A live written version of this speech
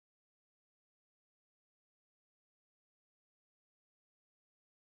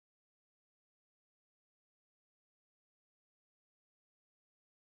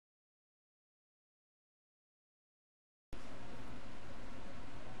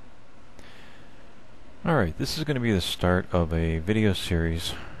Alright, this is going to be the start of a video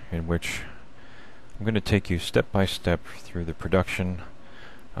series in which I'm going to take you step by step through the production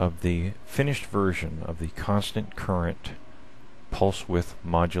of the finished version of the constant current pulse width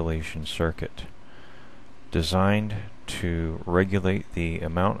modulation circuit, designed to regulate the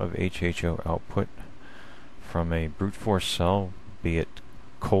amount of HHO output from a brute force cell, be it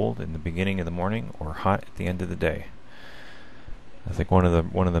cold in the beginning of the morning or hot at the end of the day. I think one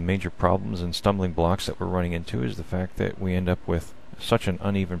of the major problems and stumbling blocks that we're running into is the fact that we end up with such an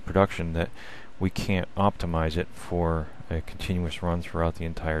uneven production that we can't optimize it for a continuous run throughout the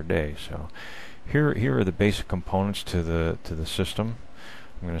entire day. So here are the basic components to the system.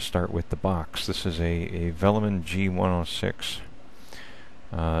 I'm going to start with the box. This is a Velaman G106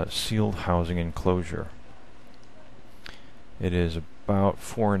 sealed housing enclosure. It is about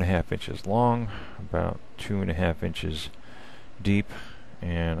 4.5 inches long, about 2.5 inches deep,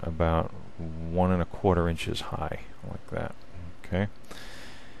 and about 1.25 inches high, like that. Okay.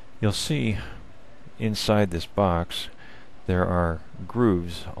 You'll see inside this box there are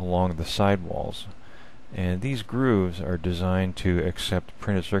grooves along the side walls, and these grooves are designed to accept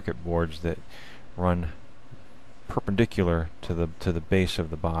printed circuit boards that run perpendicular to the base of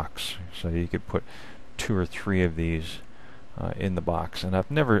the box. So you could put 2 or 3 of these in the box, and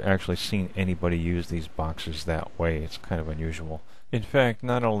I've never actually seen anybody use these boxes that way. It's kind of unusual. In fact,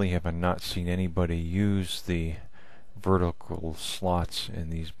 not only have I not seen anybody use the vertical slots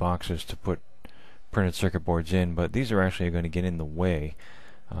in these boxes to put printed circuit boards in, but these are actually going to get in the way.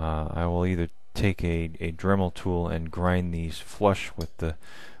 I will either take a Dremel tool and grind these flush with the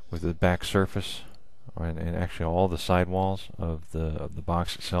back surface and actually all the side walls of the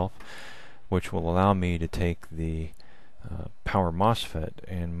box itself, which will allow me to take the power MOSFET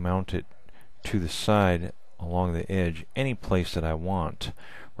and mount it to the side along the edge any place that I want,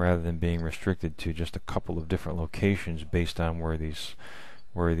 rather than being restricted to just a couple of different locations based on where these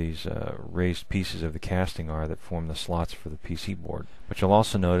raised pieces of the casting are that form the slots for the PC board. But you'll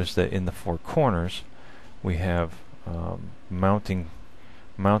also notice that in the 4 corners we have mounting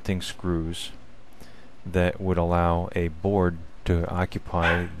screws that would allow a board to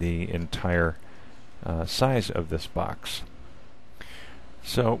occupy the entire size of this box.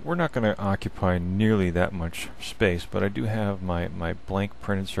 So we're not going to occupy nearly that much space, but I do have my blank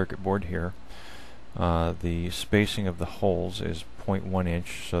printed circuit board here. The spacing of the holes is 0.1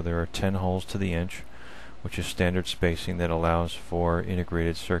 inch, so there are 10 holes to the inch, which is standard spacing that allows for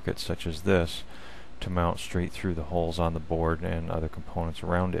integrated circuits such as this to mount straight through the holes on the board and other components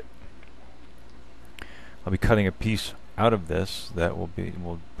around it. I'll be cutting a piece out of this that will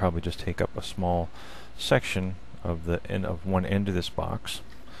probably just take up a small section of the end of one end of this box,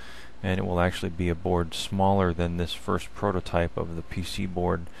 and it will actually be a board smaller than this first prototype of the PC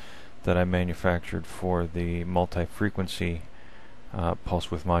board that I manufactured for the multi-frequency pulse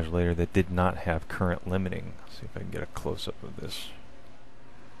width modulator that did not have current limiting. Let's see if I can get a close-up of this.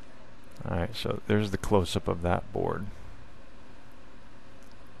 Alright, so there's the close-up of that board.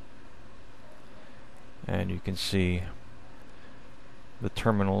 And you can see the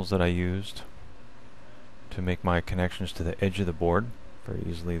terminals that I used to make my connections to the edge of the board very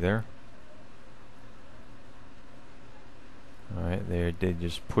easily there. Alright, they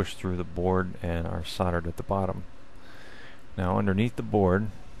just push through the board and are soldered at the bottom. Now underneath the board,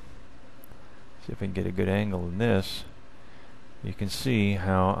 see if I can get a good angle in this, you can see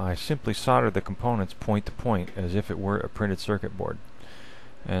how I simply soldered the components point to point as if it were a printed circuit board.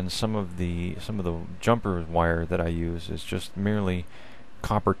 And some of the jumper wire that I use is just merely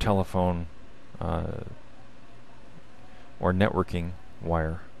copper telephone or networking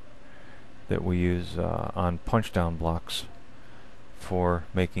wire that we use on punch down blocks for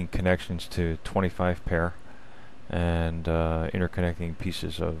making connections to 25 pair and interconnecting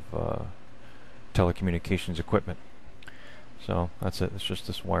pieces of telecommunications equipment. So that's it. It's just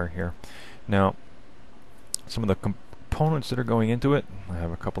this wire here. Now, some of the components that are going into it, I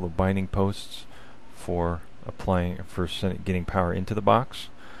have a couple of binding posts for getting power into the box.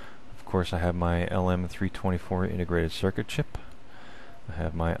 Of course, I have my LM324 integrated circuit chip. I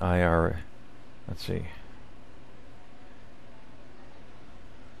have my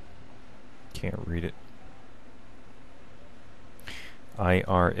can't read it.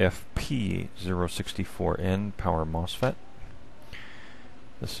 IRFP064N power MOSFET.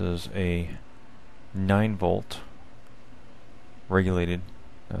 This is a 9-volt regulator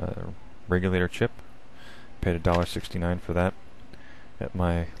chip. Paid $1.69 for that at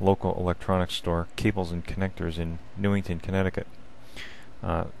my local electronics store, Cables and Connectors in Newington, Connecticut.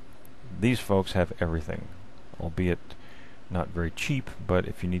 These folks have everything, albeit not very cheap, but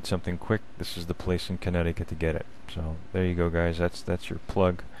if you need something quick, this is the place in Connecticut to get it. So there you go, guys. That's your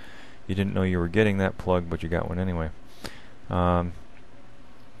plug. You didn't know you were getting that plug, but you got one anyway. A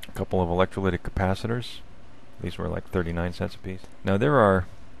couple of electrolytic capacitors. These were like 39 cents a piece. Now there are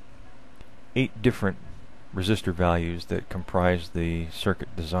 8 different resistor values that comprise the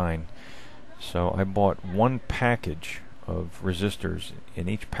circuit design. So I bought one package of resistors, and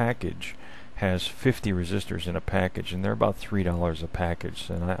each package has 50 resistors in a package, and they're about $3 a package,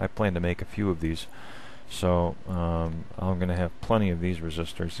 and I plan to make a few of these. So I'm going to have plenty of these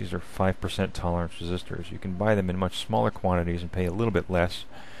resistors. These are 5% tolerance resistors. You can buy them in much smaller quantities and pay a little bit less,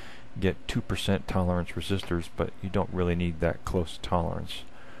 get 2% tolerance resistors, but you don't really need that close tolerance.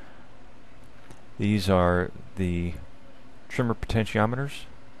 These are the trimmer potentiometers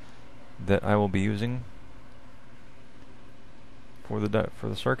that I will be using for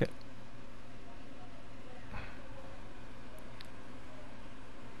the circuit.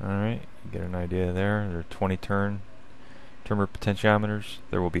 Alright, you get an idea there. They're 20 turn trimmer potentiometers.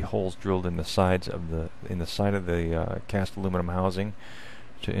 There will be holes drilled in the sides of the cast aluminum housing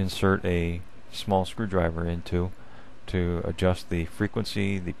to insert a small screwdriver into to adjust the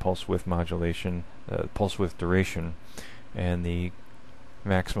frequency, the pulse width modulation, pulse width duration, and the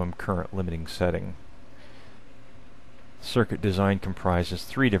maximum current limiting setting. Circuit design comprises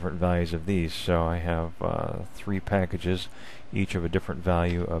 3 different values of these, so I have 3 packages, each of a different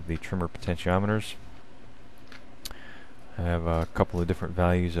value of the trimmer potentiometers. I have a couple of different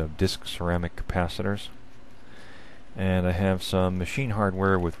values of disc ceramic capacitors, and I have some machine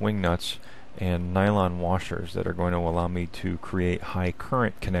hardware with wing nuts and nylon washers that are going to allow me to create high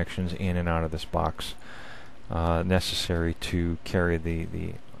current connections in and out of this box, necessary to carry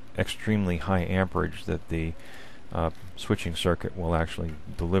the extremely high amperage that the switching circuit will actually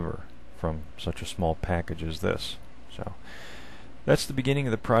deliver from such a small package as this. So that's the beginning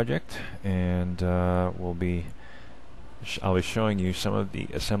of the project, and I'll be showing you some of the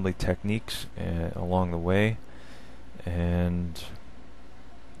assembly techniques along the way, and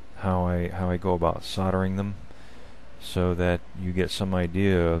how I go about soldering them, so that you get some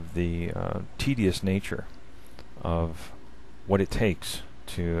idea of the tedious nature of what it takes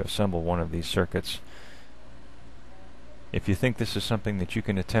to assemble one of these circuits. If you think this is something that you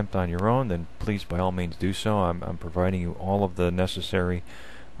can attempt on your own, then please by all means do so. I'm providing you all of the necessary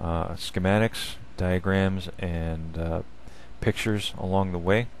schematics, diagrams, and pictures along the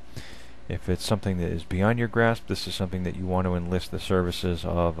way. If it's something that is beyond your grasp, this is something that you want to enlist the services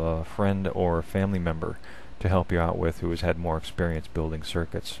of a friend or a family member to help you out with, who has had more experience building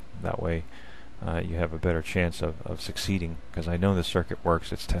circuits. That way you have a better chance of succeeding, because I know the circuit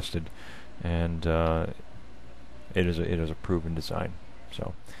works, it's tested, and it is a proven design.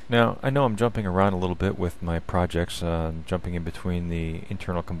 So now I know I'm jumping around a little bit with my projects, jumping in between the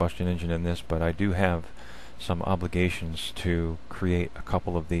internal combustion engine and this, but I do have some obligations to create a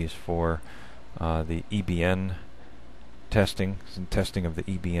couple of these for the EBN testing, some testing of the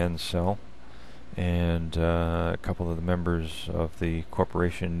EBN cell, and a couple of the members of the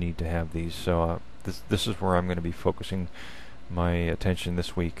corporation need to have these. So this is where I'm going to be focusing my attention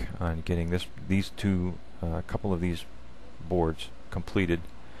this week, on getting these two, couple of these boards completed,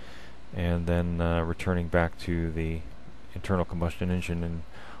 and then returning back to the internal combustion engine and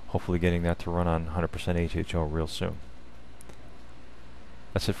hopefully getting that to run on 100% HHO real soon.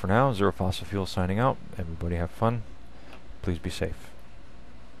 That's it for now. Zero Fossil Fuel signing out. Everybody have fun. Please be safe.